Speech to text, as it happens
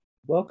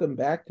Welcome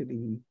back to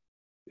the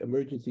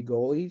emergency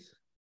goalies.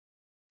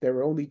 There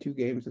were only two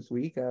games this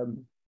week.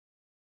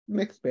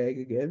 Mixed bag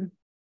again.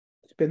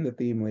 It's been the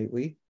theme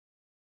lately.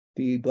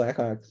 The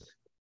Blackhawks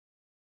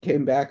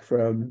came back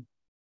from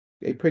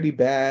a pretty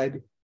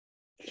bad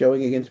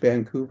showing against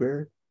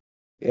Vancouver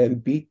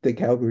and beat the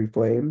Calgary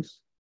Flames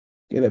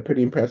in a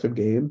pretty impressive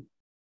game.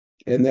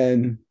 And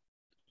then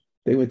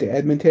they went to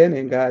Edmonton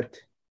and got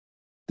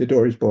the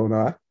doors blown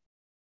off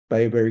by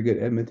a very good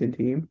Edmonton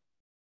team.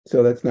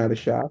 So that's not a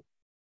shock.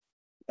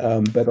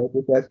 But I'll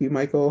just ask you,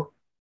 Michael,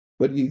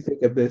 what do you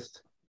think of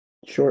this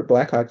short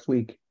Blackhawks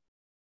week?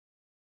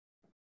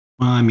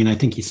 Well, I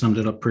think he summed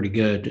it up pretty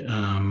good.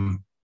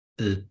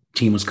 The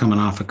team was coming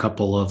off a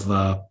couple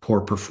of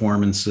poor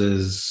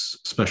performances,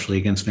 especially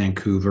against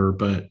Vancouver,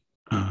 but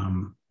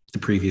the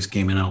previous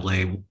game in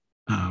LA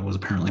was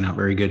apparently not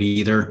very good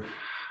either.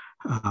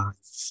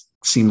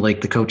 Seemed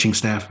like the coaching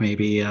staff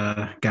maybe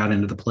got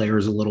into the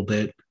players a little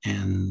bit,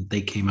 and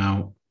they came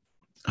out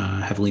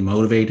heavily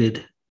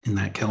motivated in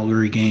that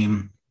Calgary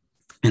game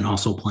and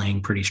also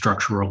playing pretty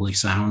structurally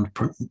sound.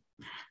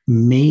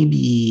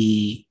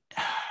 Maybe,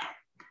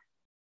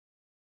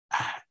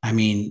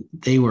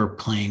 they were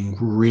playing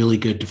really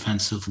good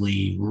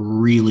defensively,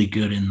 really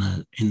good in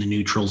the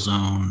neutral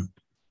zone,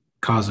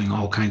 causing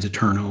all kinds of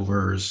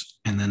turnovers,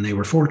 and then they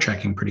were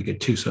forechecking pretty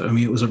good too. So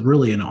it was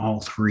really an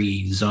all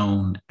three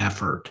zone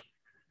effort,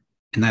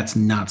 and that's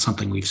not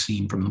something we've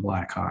seen from the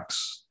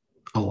Blackhawks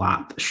a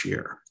lot this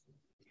year.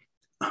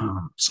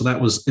 So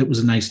it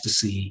was nice to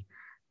see,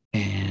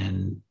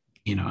 and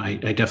I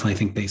definitely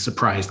think they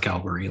surprised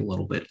Calgary a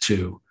little bit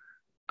too,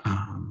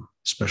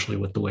 especially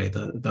with the way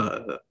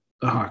the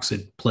Hawks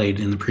had played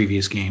in the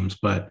previous games.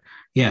 But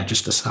yeah,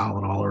 just a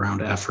solid all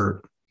around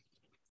effort.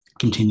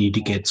 Continued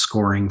to get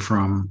scoring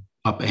from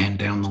up and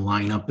down the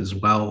lineup as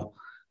well,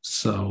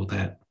 so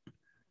that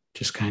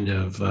just kind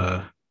of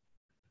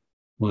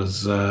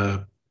was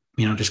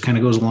just kind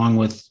of goes along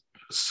with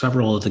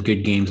several of the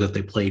good games that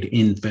they played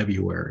in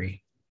February.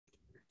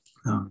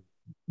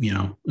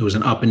 It was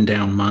an up and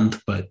down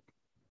month, but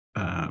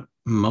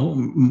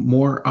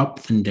more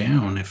up than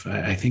down. If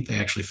I think they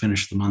actually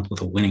finished the month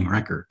with a winning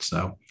record,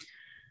 so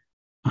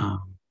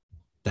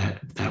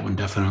that one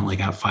definitely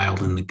got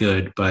filed in the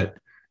good. But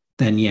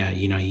then,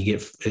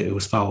 it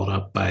was followed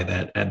up by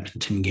that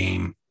Edmonton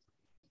game.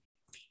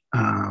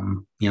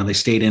 They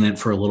stayed in it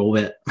for a little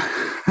bit,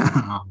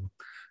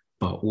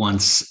 but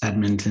once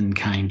Edmonton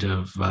kind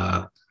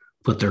of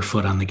put their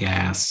foot on the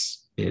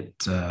gas,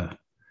 it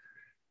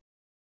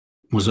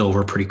was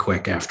over pretty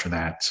quick after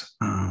that.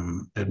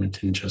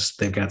 Edmonton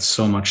they've got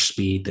so much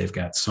speed, they've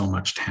got so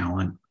much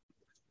talent,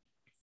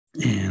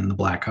 and the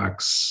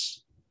Blackhawks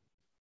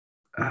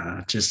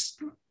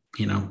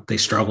they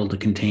struggled to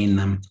contain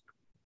them.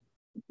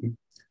 It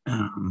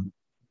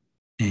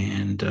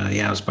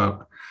was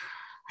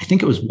I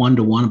think it was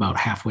 1-1 about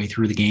halfway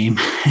through the game,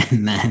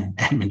 and then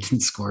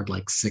Edmonton scored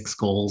like 6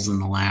 goals in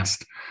the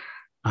last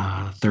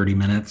 30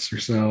 minutes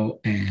or so,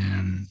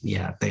 and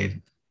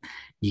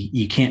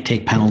you can't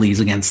take penalties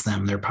against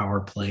them. Their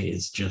power play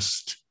is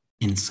just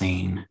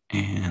insane.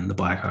 And the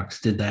Blackhawks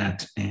did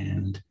that.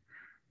 And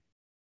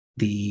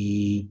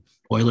the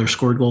Oilers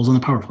scored goals on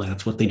the power play.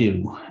 That's what they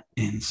do.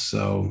 And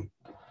so,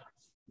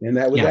 and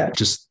that was that.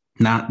 Just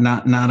not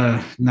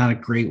a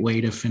great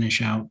way to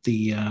finish out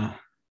the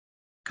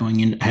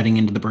heading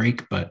into the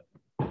break, but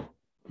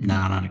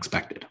not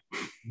unexpected.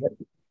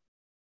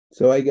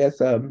 So I guess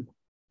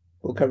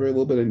we'll cover a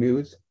little bit of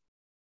news.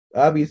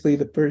 Obviously,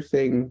 the first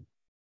thing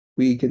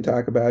we can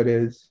talk about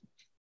is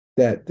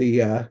that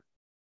the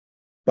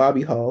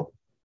Bobby Hull,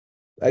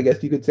 I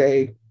guess you could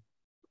say,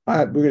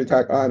 we're going to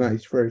talk on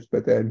ice first,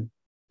 but then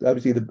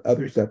obviously the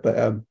other stuff. But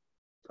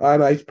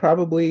on ice,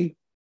 probably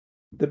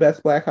the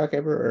best Blackhawk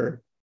ever,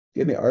 or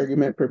in the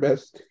argument for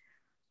best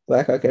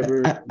Blackhawk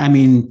ever.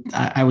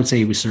 I would say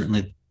he was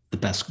certainly the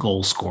best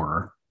goal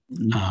scorer.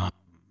 Mm-hmm.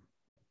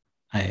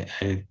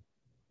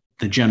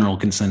 The general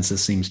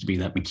consensus seems to be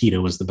that Mikita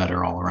was the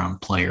better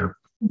all-around player.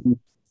 Mm-hmm.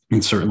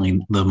 And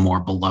certainly the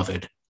more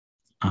beloved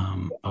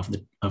of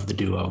the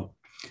duo.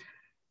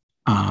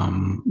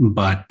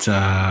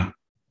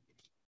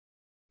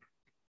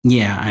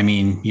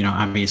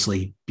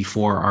 Obviously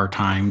before our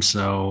time,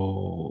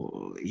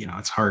 so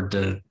it's hard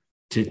to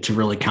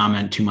really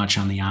comment too much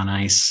on the on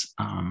ice.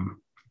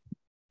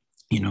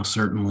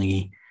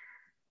 Certainly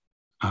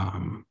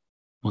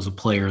was a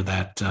player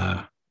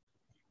that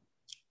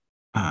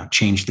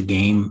changed the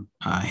game.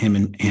 Him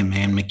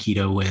and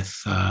Mikita with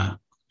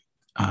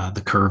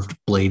the curved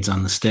blades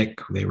on the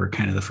stick. They were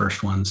kind of the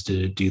first ones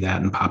to do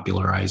that and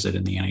popularize it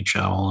in the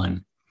NHL.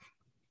 And,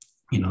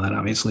 that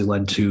obviously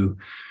led to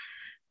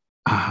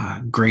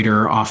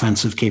greater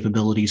offensive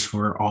capabilities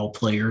for all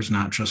players,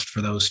 not just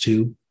for those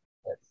two.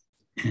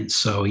 And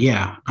so,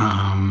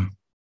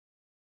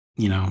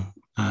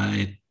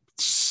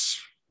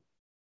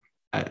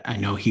 I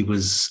know he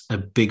was a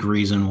big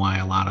reason why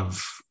a lot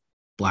of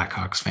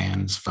Blackhawks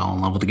fans fell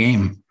in love with the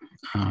game.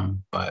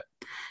 But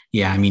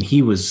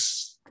he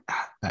was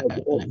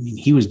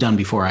he was done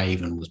before I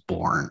even was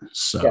born.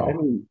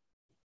 So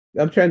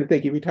I'm trying to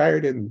think. He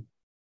retired in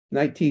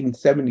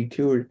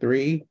 1972 or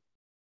three.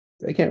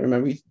 I can't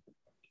remember. He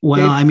Well,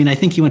 stayed, I mean, I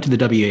think he went to the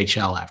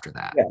WHL after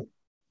that. yeah.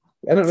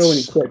 I don't know when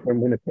he quit from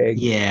Winnipeg.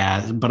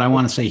 Yeah, but I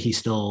want to say he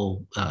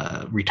still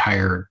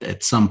retired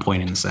at some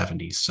point in the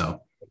 70s.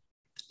 So,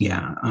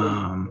 yeah,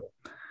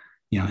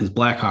 his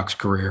Blackhawks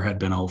career had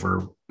been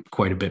over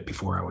quite a bit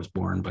before I was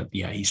born, but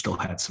yeah, he still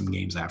had some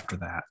games after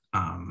that,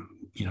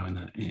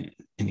 in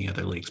the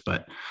other leagues.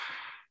 But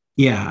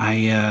yeah,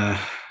 I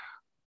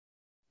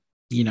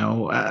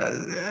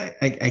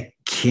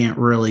can't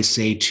really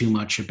say too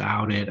much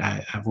about it.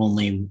 I've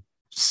only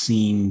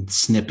seen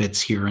snippets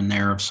here and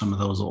there of some of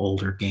those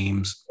older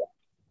games.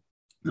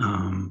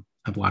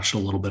 I've watched a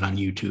little bit on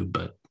YouTube,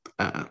 but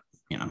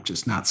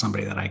just not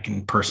somebody that I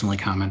can personally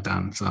comment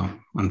on. So,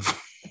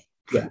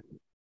 Yeah,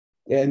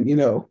 and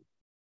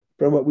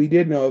from what we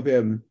did know of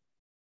him,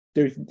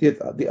 there's just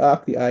the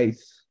off the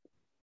ice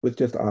was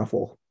just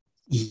awful.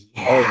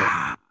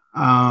 yeah,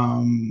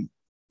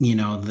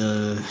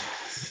 the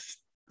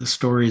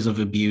stories of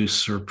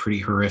abuse are pretty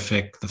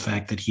horrific. The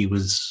fact that he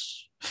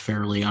was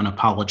fairly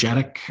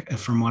unapologetic,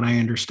 from what I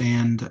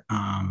understand,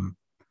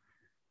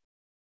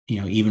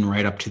 even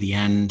right up to the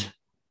end.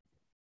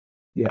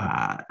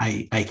 Yeah,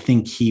 I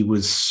think he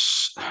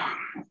was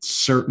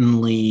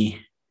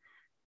certainly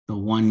the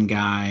one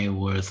guy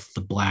with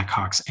the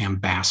Blackhawks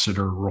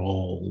ambassador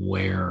role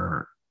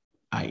where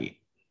I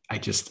I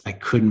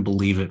couldn't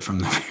believe it from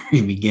the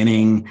very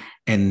beginning.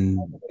 And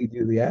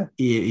yeah,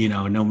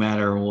 no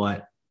matter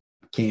what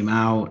came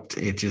out,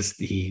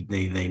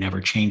 they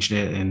never changed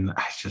it. And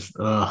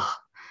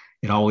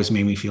it always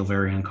made me feel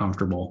very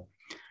uncomfortable.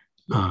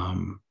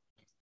 It's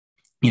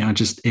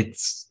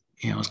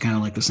kind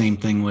of like the same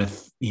thing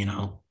with,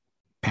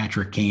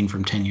 Patrick Kane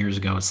from 10 years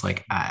ago. It's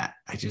like, I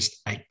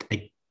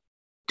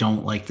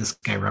don't like this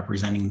guy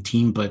representing the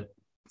team, but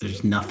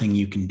there's nothing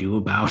you can do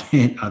about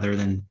it other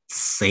than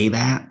say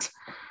that.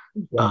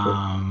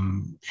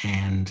 exactly.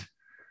 And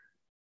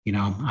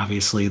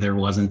obviously there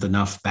wasn't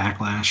enough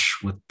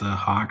backlash with the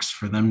Hawks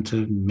for them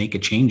to make a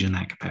change in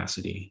that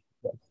capacity,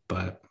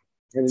 but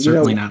And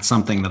certainly not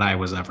something that I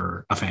was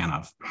ever a fan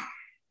of.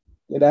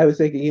 and I was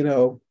thinking,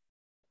 I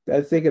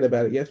was thinking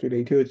about it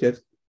yesterday too. It's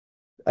just,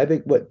 I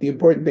think what the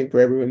important thing for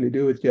everyone to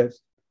do is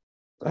just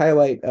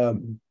highlight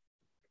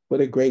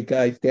what a great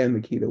guy Stan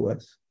Mikita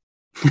was.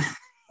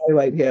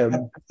 Highlight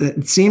him.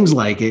 It seems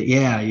like it.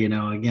 Yeah.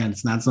 Again,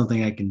 it's not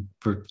something I can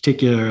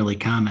particularly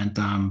comment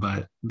on,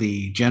 but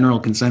the general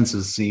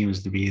consensus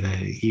seems to be that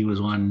he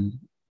was one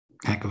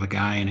heck of a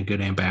guy and a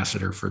good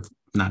ambassador for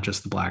not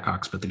just the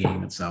Blackhawks, but the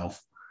game itself.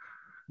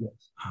 Yes.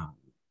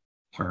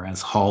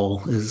 Whereas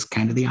Hull is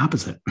kind of the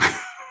opposite. But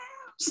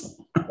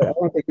I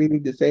don't think we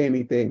need to say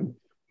anything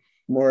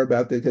more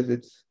about this because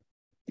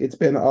it's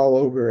been all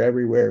over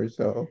everywhere.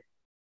 So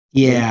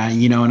yeah,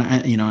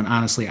 and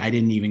honestly, I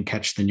didn't even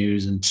catch the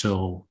news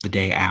until the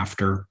day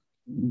after.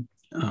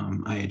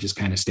 I had just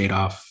kind of stayed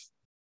off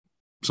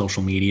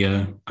social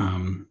media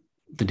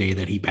the day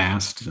that he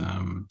passed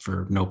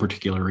for no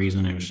particular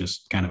reason. It was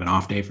just kind of an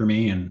off day for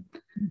me, and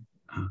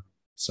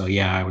so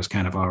yeah, I was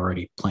kind of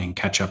already playing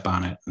catch up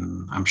on it,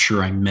 and I'm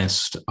sure I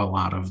missed a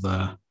lot of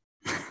the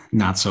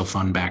not so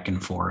fun back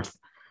and forth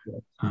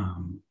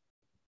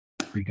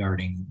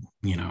regarding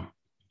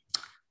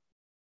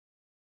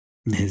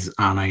his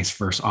on ice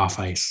versus off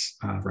ice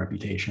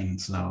reputation.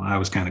 So I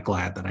was kind of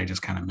glad that I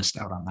just kind of missed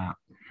out on that.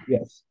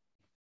 yes.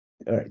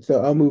 All right.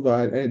 So I'll move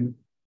on. And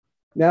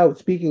now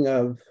speaking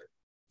of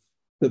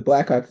the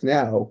Blackhawks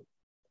now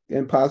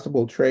and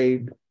possible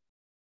trade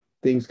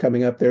things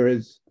coming up, there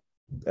is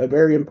a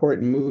very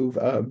important move.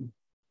 The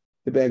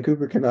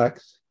Vancouver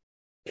Canucks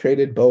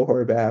traded Bo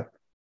Horvath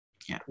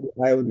to the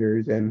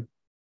Islanders, and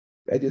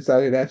I just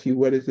thought I'd ask you,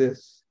 what does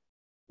this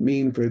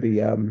mean for the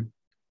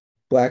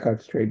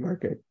Blackhawks trade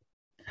market?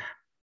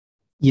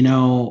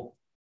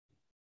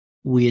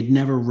 We had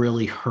never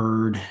really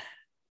heard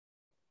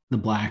the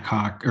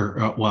Blackhawk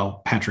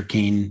or Patrick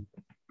Kane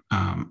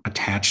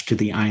attached to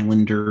the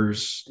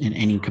Islanders in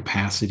any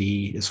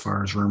capacity as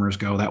far as rumors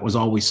go. That was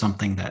always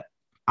something that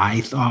I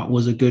thought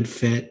was a good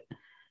fit,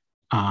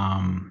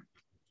 not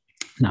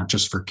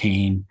just for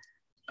Kane,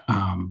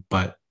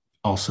 but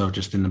also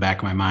just in the back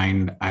of my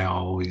mind, I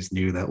always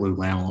knew that Lou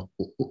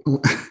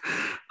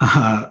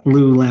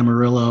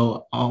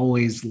Lamoriello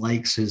always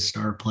likes his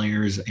star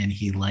players, and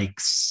he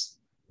likes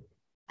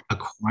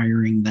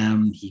acquiring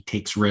them. He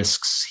takes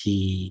risks.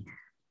 He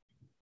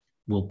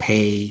will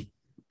pay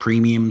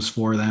premiums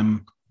for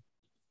them.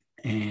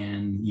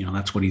 And,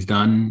 that's what he's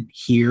done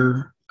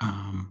here.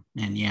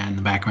 And yeah, in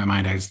the back of my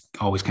mind, I was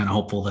always kind of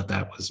hopeful that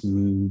that was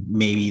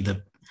maybe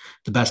the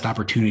best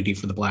opportunity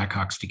for the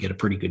Blackhawks to get a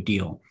pretty good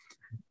deal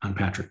on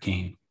Patrick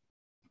Kane.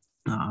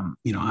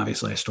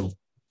 Obviously I still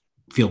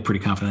feel pretty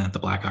confident that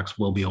the Blackhawks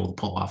will be able to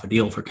pull off a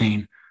deal for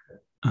Kane.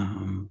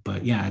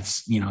 But yeah,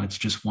 it's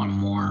just one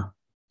more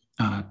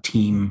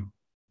team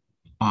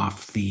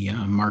off the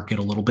market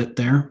a little bit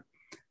there.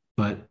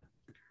 But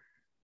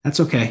That's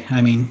okay.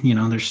 I mean,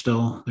 there's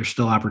still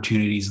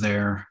opportunities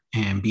there.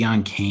 And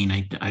beyond Kane,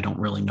 I don't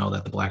really know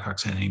that the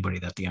Blackhawks had anybody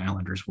that the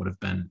Islanders would have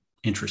been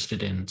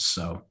interested in.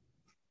 So,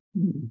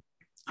 Hmm.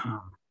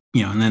 um,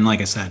 and then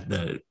like I said,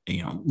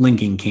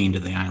 linking Kane to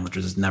the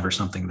Islanders is never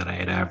something that I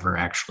had ever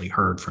actually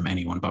heard from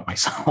anyone but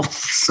myself.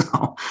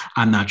 So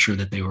I'm not sure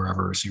that they were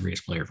ever a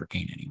serious player for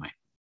Kane anyway.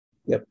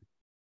 Yep.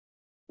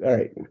 All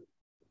right.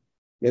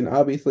 And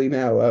obviously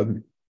now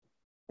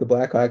the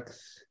Blackhawks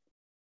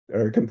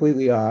are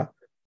completely off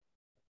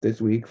this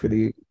week for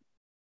the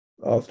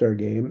All-Star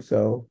game,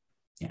 so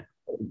Yeah.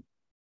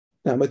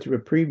 not much of a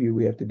preview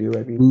we have to do.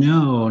 I mean,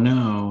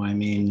 No. I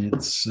mean,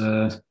 it's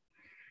going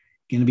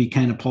to be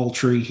kind of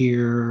paltry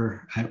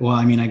here.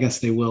 I guess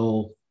they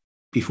will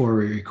before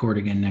we record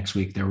again next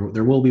week.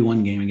 There will be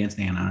one game against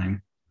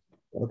Anaheim.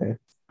 okay.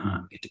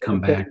 Get to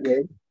come back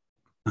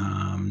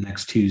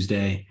next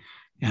Tuesday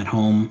at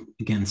home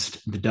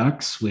against the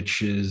Ducks,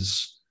 which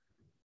is,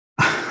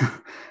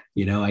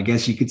 I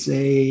guess you could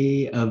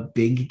say a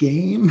big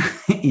game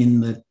in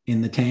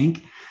the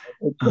tank.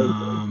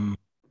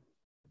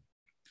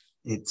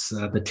 It's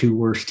the two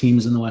worst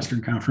teams in the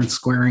Western Conference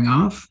squaring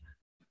off.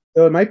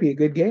 So it might be a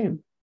good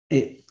game.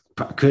 It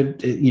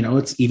could,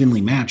 it's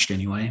evenly matched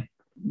anyway.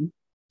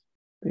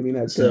 Maybe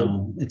not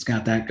so it's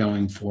got that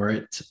going for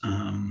it.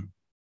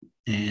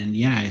 And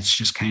yeah, it's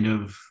just kind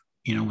of,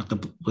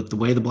 with the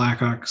way the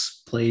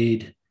Blackhawks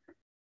played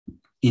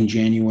in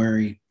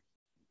January,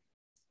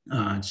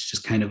 it's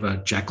just kind of a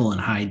Jekyll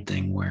and Hyde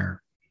thing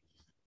where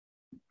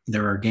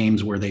there are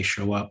games where they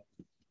show up,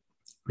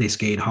 they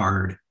skate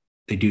hard,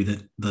 they do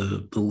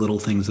the little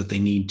things that they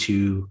need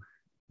to,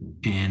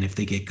 and if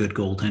they get good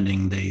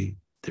goaltending,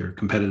 they're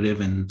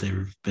competitive and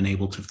they've been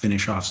able to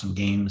finish off some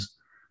games.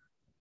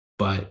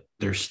 But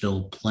there's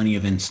still plenty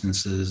of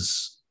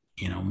instances,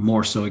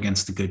 more so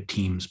against the good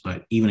teams,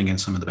 but even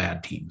against some of the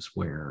bad teams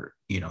where,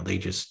 they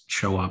just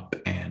show up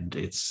and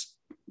it's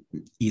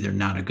either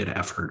not a good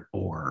effort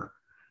or,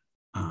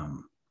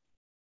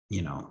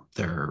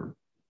 their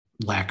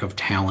lack of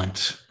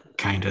talent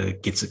kind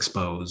of gets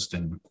exposed.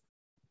 And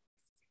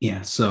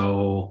yeah,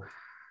 so,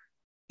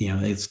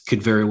 it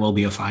could very well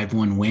be a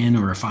 5-1 win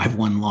or a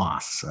 5-1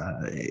 loss.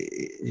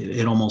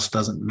 It almost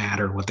doesn't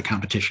matter what the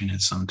competition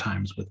is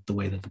sometimes with the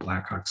way that the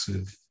Blackhawks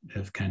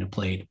have kind of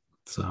played.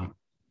 So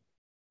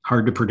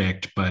hard to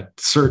predict, but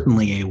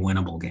certainly a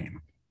winnable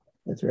game.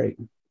 That's right.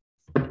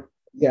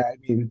 Yeah, I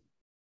mean,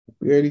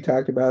 we already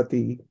talked about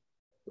the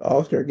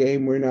All-Star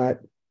game. We're not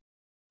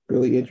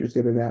really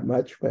interested in that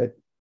much, but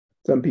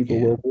some people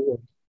will be,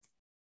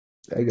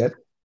 I guess.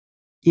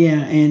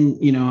 Yeah, and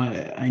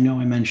I know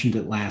I mentioned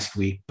it last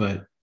week,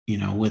 but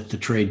with the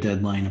trade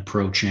deadline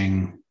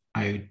approaching,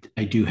 I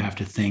do have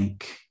to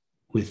think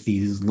with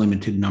these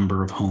limited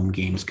number of home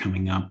games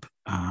coming up,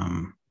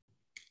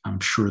 I'm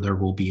sure there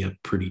will be a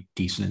pretty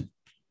decent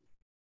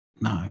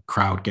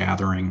crowd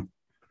gathering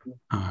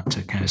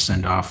to kind of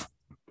send off,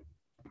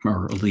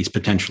 or at least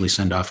potentially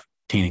send off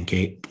Kane and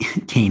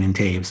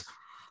Taves.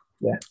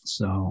 Yeah.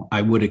 So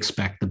I would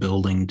expect the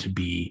building to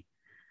be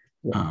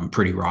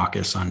pretty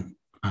raucous on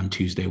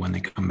Tuesday when they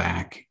come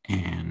back.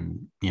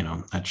 And,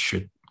 that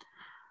should,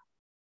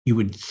 you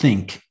would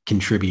think,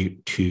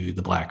 contribute to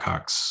the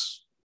Blackhawks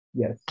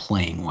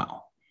playing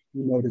well,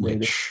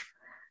 which,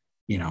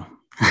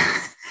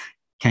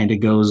 kind of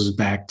goes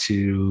back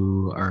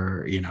to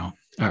are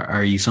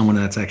you someone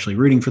that's actually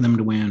rooting for them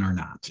to win or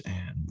not?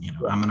 And,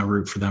 I'm going to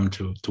root for them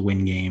to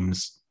win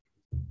games,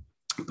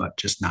 but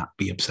just not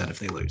be upset if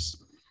they lose.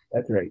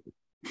 That's right.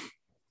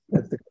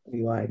 That's the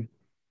company line.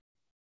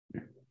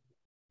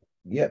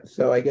 Yep.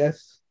 So I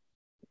guess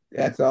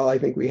that's all I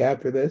think we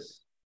have for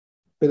this.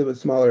 Bit of a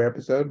smaller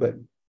episode, but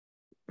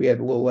we had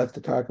a little less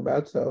to talk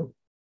about. So,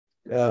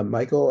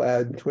 Michael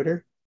on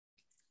Twitter.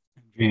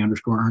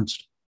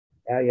 J_Ernst.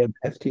 I am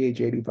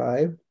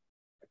STH85.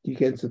 You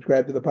can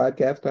subscribe to the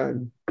podcast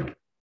on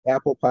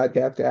Apple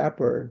Podcast app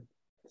or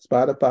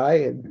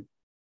Spotify, and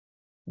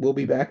we'll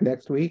be back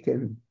next week.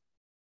 And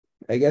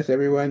I guess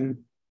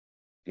everyone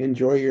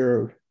enjoy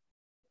your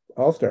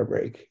All-Star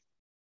break.